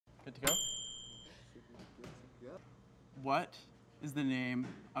Good to go? What is the name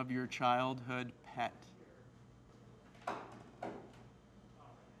of your childhood pet?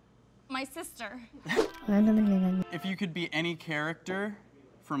 My sister. If you could be any character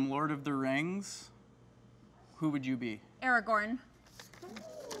from Lord of the Rings, who would you be? Aragorn.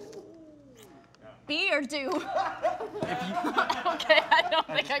 Be or do? Okay, I don't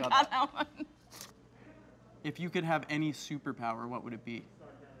think I got that one. If you could have any superpower, what would it be?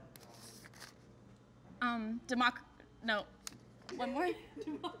 No. One more?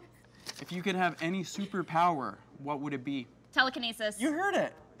 If you could have any superpower, what would it be? Telekinesis. You heard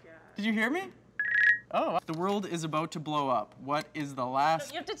it. Did you hear me? Oh. The world is about to blow up. What is the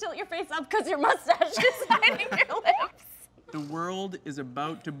last... You have to tilt your face up because your mustache is hiding your lips. The world is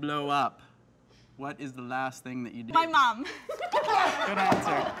about to blow up. What is the last thing that you did? My mom. Good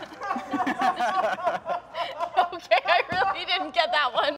answer. Okay, I really didn't get that one.